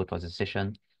the input? What is the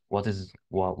session? What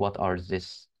are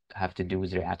this have to do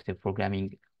with reactive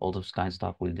programming? All those kind of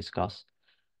stuff we'll discuss.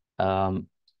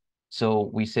 So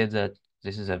we said that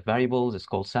this is a variable that's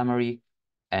called summary,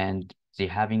 and they're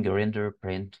having a render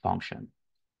print function.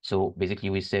 So basically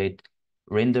we said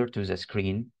render to the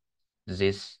screen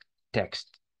this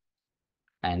text,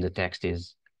 and the text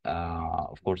is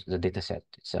of course the data set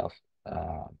itself,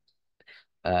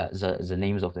 the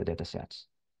names of the data sets.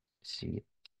 See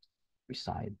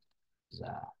beside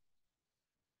the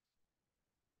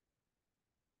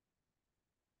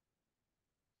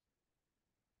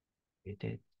it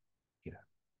did here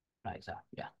like that.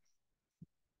 Yeah.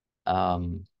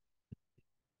 Um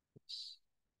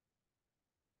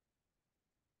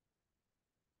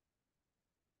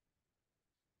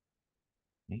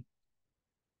okay.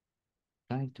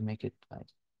 Trying to make it like,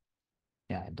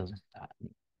 yeah, it doesn't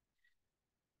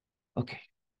okay.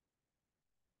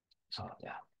 So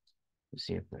yeah, we'll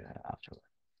see it after.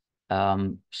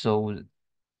 So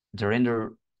the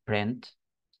render print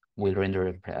will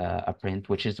render a print,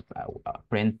 which is a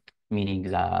print meaning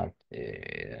that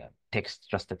text,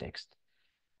 just a text,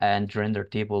 and render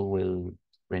table will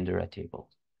render a table.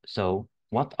 So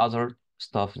what other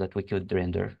stuff that we could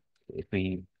render if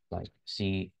we like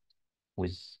see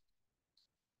with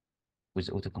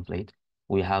autocomplete?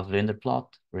 We have render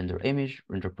plot, render image,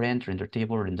 render print, render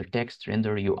table, render text,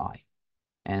 render UI.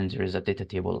 And there is a data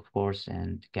table, of course,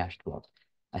 and cached plot.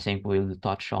 I think we'll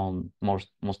touch on most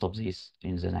of these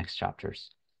in the next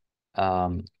chapters.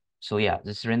 So yeah,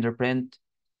 this render print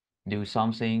do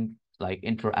something like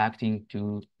interacting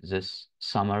to this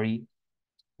summary,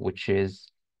 which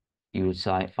is you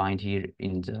will find here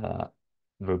in the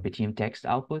verbatim text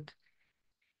output.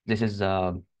 This is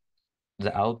the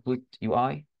output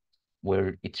UI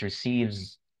where it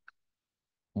receives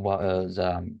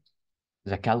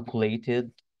the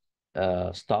calculated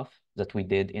stuff that we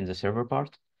did in the server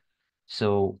part.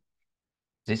 So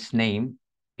this name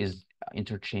is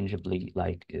interchangeably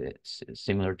like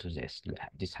similar to this.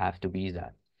 This have to be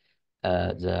that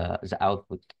the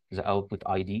output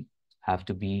ID have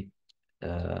to be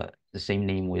the same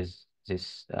name with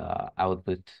this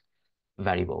output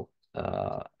variable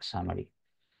summary.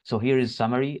 So here is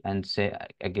summary, and say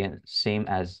again, same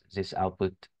as this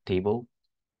output table.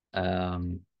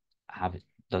 Have it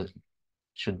does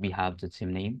should be have the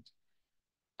same name.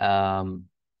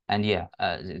 And yeah,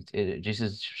 this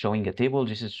is showing a table,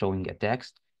 this is showing a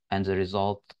text, and the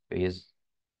result is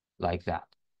like that.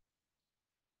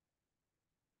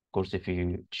 Of course, if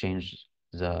you change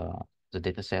the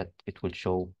data set, it will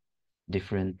show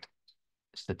different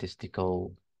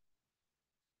statistical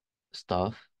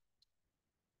stuff.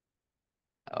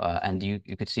 And you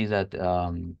could see that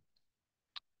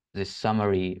this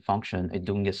summary function is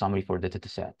doing a summary for the data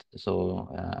set. So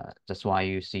that's why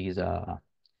you see the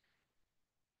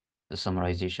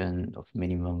summarization of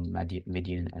minimum,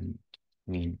 median, and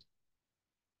mean.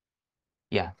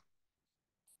 Yeah.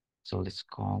 So let's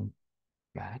come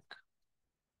back.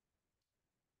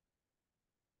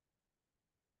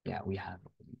 Yeah, we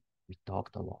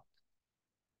talked a lot.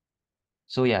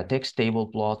 So yeah, text, table,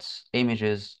 plots,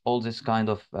 images, all this kind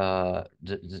of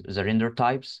the render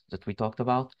types that we talked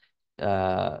about.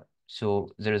 So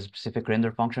there is a specific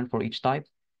render function for each type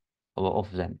of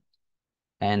them.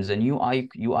 And the new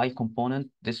UI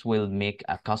component, this will make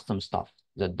a custom stuff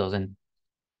that doesn't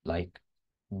like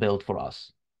build for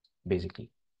us,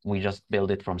 basically. We just build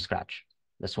it from scratch.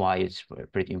 That's why it's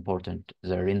pretty important,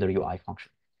 the render UI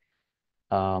function.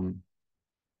 So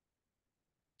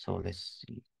let's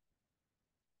see.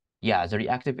 Yeah, the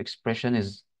reactive expression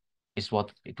is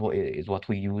what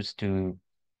we use to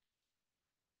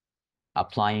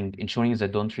ensuring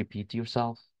that don't repeat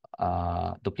yourself,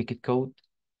 duplicate code.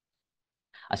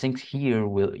 I think here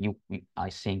I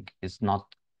think it's not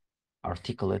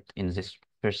articulate in this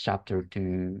first chapter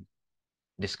to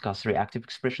discuss reactive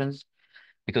expressions,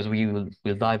 because we'll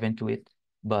dive into it,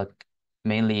 but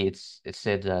mainly it's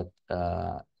said that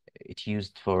it's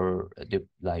used for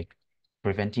like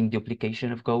preventing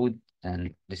duplication of code,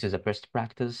 and this is a best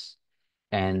practice,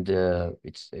 and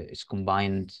it's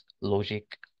combined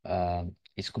logic.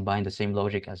 It's combined the same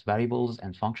logic as variables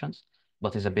and functions,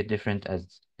 but is a bit different,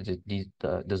 as it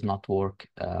does not work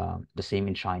the same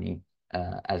in Shiny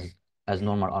as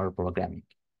normal R programming.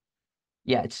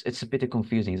 Yeah, it's a bit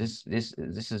confusing. This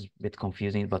is a bit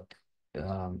confusing, but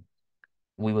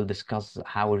we will discuss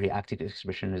how a reactive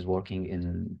expression is working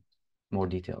in more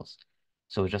details.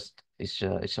 So just it's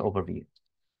an overview.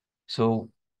 So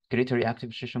create a reactive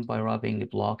expression by wrapping a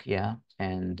block, yeah,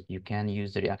 and you can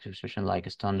use the reactive expression like a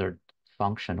standard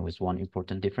function with one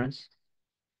important difference.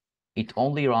 It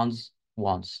only runs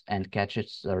once and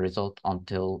catches the result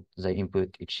until the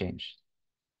input is changed.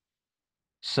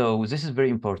 So this is very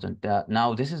important.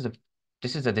 Now this is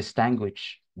a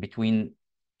distinguish between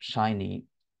Shiny.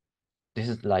 This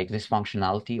is like this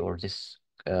functionality, or this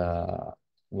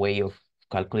way of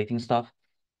calculating stuff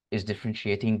is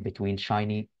differentiating between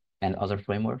Shiny and other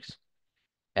frameworks.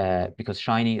 Because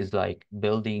Shiny is like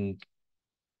building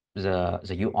the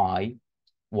UI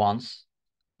once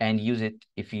and use it.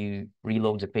 If you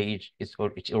reload the page, it's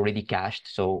already cached,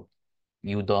 so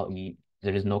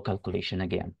there is no calculation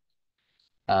again.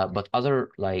 But other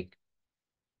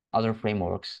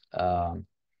frameworks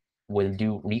will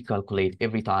do recalculate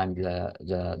every time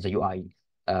the UI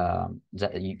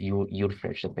that you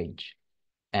refresh the page,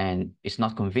 and it's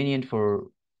not convenient for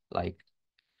like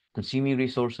consuming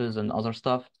resources and other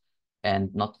stuff,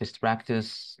 and not best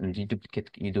practice, and you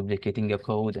duplicating a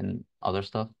code and other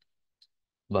stuff.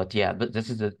 But yeah, but this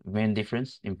is the main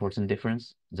difference, important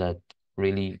difference that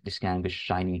really distinguish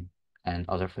Shiny and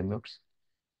other frameworks.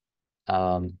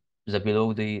 The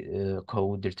below the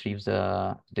code retrieves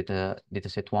the data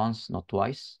set once, not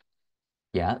twice.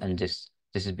 Yeah, and this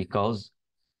is because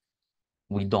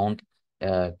we don't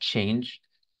change,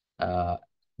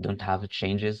 don't have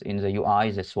changes in the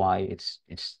UI. That's why it's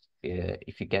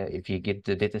if you get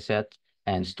the data set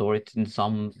and store it in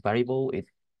some variable,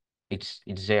 it's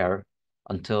there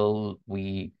until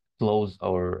we close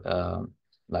or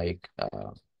like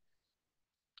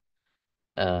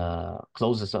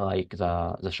closes like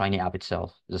the Shiny app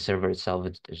itself. The server itself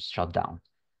is shut down.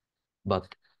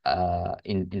 But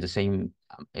in the same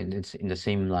in the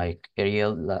same like area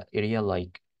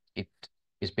like it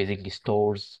is basically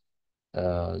stores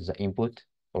the input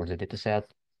or the data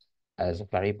set as a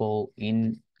variable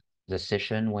in the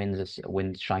session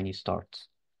when Shiny starts.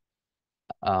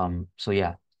 So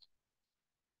yeah,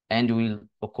 and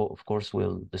of course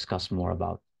we'll discuss more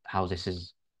about how this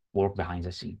is work behind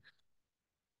the scene.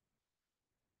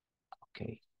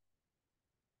 Okay.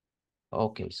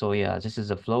 Okay, so yeah, this is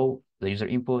the flow, the user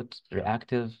input,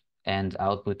 reactive, and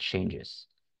output changes.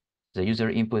 The user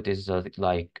input is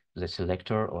like the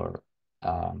selector or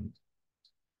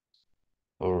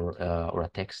or a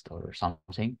text or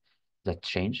something that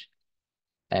change.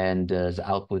 And the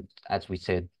output, as we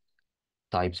said,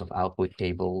 types of output,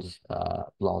 tables,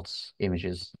 plots,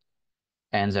 images.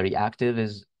 And the reactive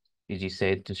is, as you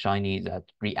said, to Shiny, that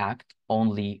react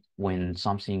only when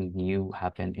something new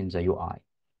happened in the UI.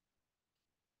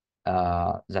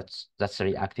 That's the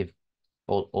reactive,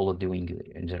 all doing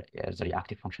in the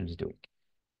reactive function is doing.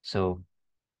 So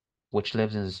which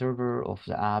lives in the server of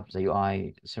the app, the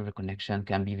UI server connection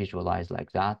can be visualized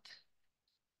like that.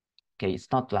 Okay,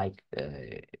 it's not like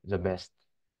the best,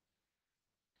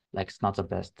 like it's not the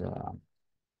best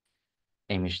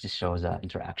image to show the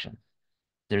interaction.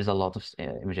 There's a lot of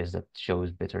images that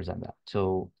shows better than that.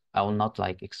 So I will not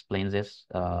like explain this.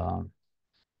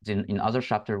 In other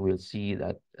chapter, we'll see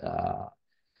that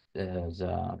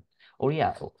the, oh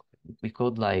yeah, we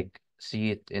could like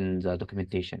see it in the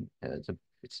documentation.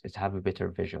 It's have a better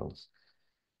visuals.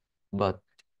 But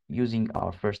using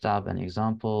our first tab an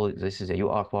example, this is a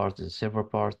UR part, this is a server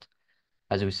part.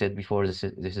 As we said before, this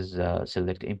is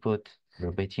select input,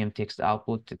 verbatim text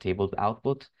output, the table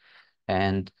output,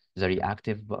 and the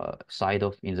reactive side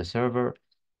of in the server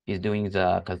is doing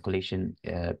the calculation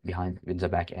behind in the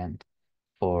back end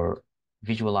for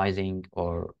visualizing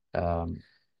or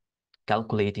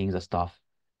calculating the stuff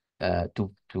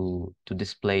to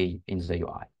display in the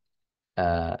UI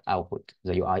output,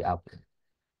 the UI output.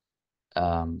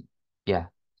 Yeah,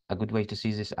 a good way to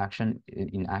see this action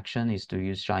in action is to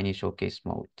use Shiny Showcase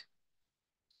mode.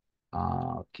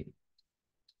 Okay.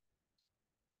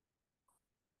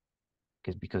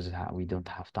 Because we don't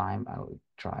have time, I will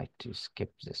try to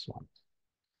skip this one.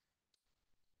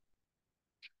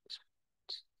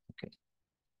 Okay.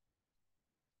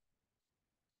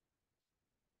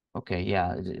 Okay,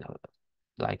 yeah,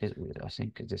 like I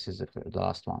think this is the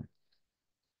last one.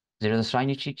 There is a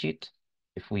Shiny cheat sheet.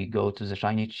 If we go to the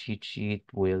Shiny cheat sheet,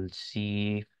 we'll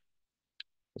see.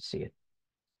 Let's see it.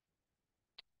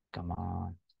 Come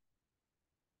on.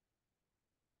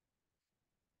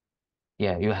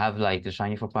 Yeah, you have like the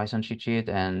Shiny for Python cheat sheet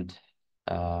and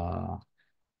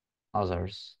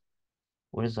others.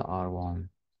 What is the R1?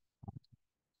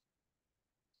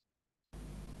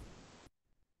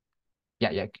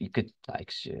 Yeah, you could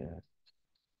like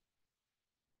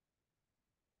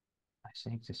I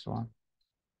think this one.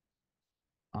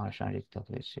 Shiny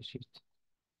tablet cheat sheet.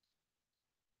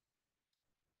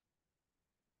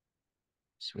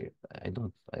 It's weird. I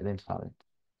didn't have it.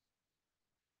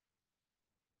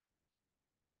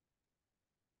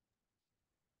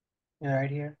 Yeah, right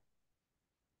here.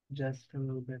 Just a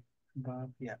little bit above.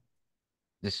 Yeah.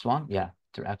 This one, yeah,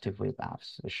 interactive web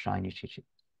apps, the Shiny cheat sheet.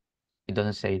 It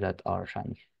doesn't say that are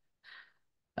Shiny.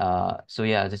 So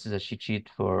yeah, this is a cheat sheet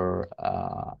for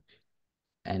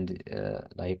and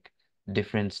like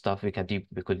different stuff we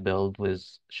could build with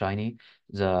Shiny.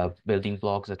 The building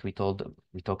blocks that we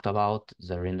talked about,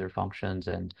 the render functions,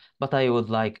 but I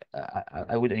would like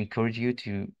I would encourage you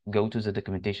to go to the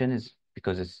documentation is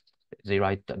because they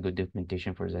write a good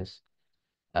documentation for this.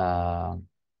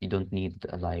 You don't need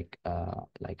like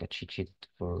a cheat sheet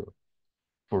for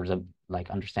the like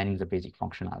understanding the basic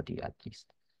functionality at least.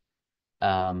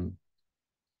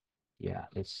 Yeah,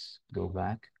 let's go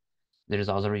back. There's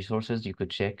other resources you could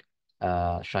check.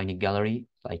 Shiny Gallery,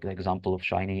 like the example of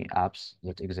Shiny apps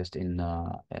that exist in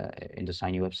the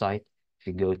Shiny website. If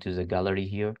you go to the gallery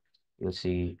here, you'll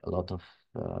see a lot of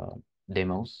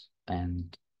demos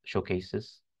and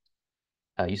showcases,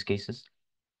 use cases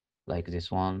like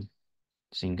this one,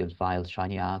 single file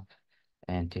Shiny app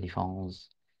and telephones.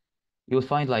 You'll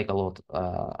find like a lot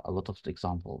of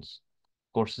examples.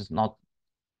 Of course, it's not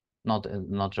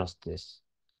just this.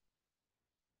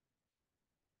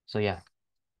 So yeah,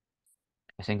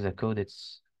 I think the code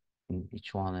it's in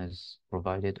each one is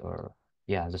provided, or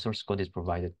yeah, the source code is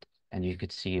provided, and you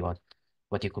could see what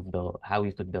you could build, how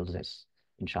you could build this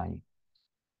in Shiny.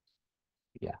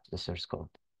 Yeah, the source code.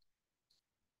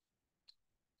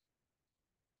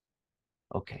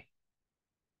 Okay.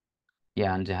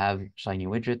 Yeah, and they have Shiny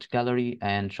widget gallery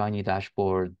and Shiny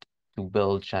dashboard to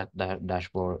build Shiny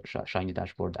dashboard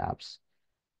apps.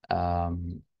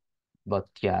 But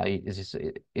yeah,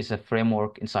 it's a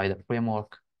framework inside a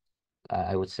framework.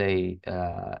 I would say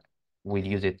we'll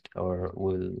use it or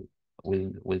we'll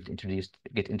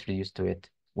get introduced to it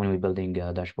when we're building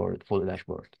a dashboard, full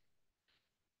dashboard.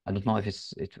 I don't know if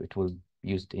it will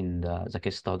used in the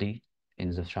case study in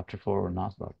the chapter 4 or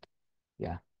not, but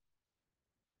yeah.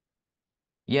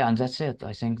 Yeah, and that's it.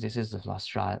 I think this is the last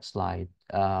slide.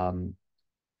 Do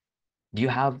you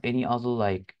have any other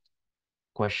like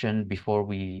question before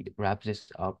we wrap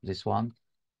this up, this one?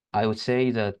 I would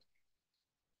say that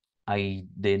I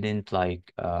didn't like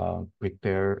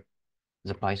prepare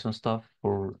the Python stuff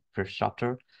for first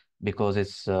chapter because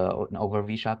it's an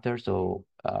overview chapter. So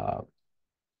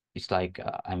it's like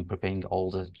I'm preparing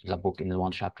all the book in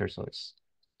one chapter, so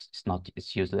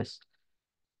it's useless.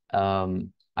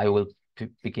 I will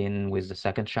begin with the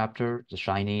second chapter, the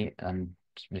Shiny, and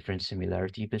different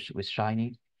similarity with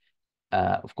Shiny.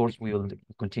 Of course, we will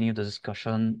continue the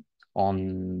discussion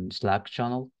on Slack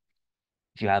channel.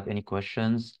 If you have any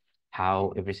questions,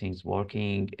 how everything's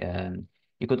working, and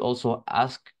you could also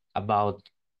ask about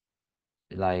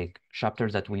like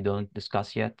chapters that we don't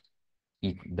discuss yet,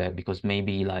 because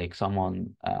maybe like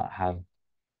someone have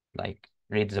like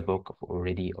read the book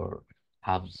already or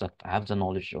have the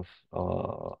knowledge of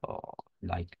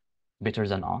like better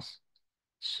than us.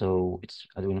 So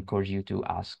I will encourage you to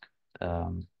ask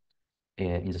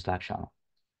in the Slack channel.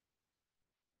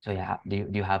 So yeah, do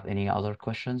you have any other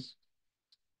questions?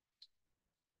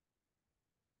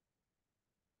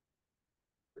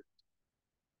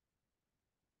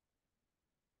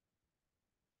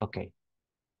 Okay.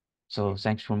 So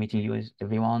thanks for meeting you,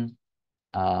 everyone.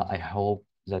 I hope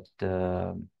that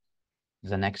the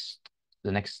next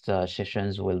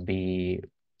sessions will be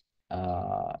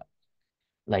uh,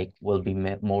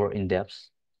 more in depth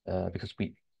because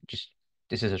we just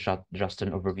this is just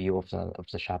an overview of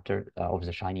the chapter of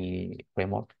the Shiny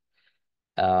framework.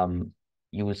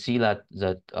 You will see that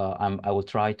I will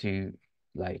try to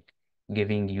like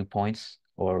giving you points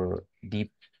or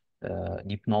deep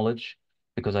knowledge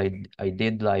because I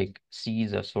did like see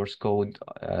the source code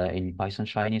in Python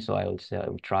Shiny, so I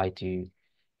will try to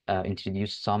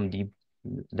introduce some deep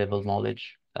level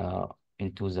knowledge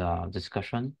into the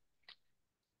discussion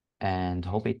and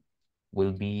hope it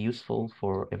will be useful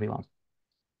for everyone.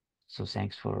 So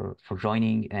thanks for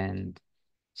joining and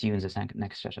see you in the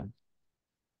next session.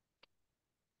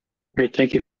 Great,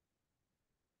 thank you.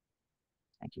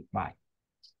 Thank you. Bye.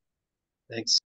 Thanks.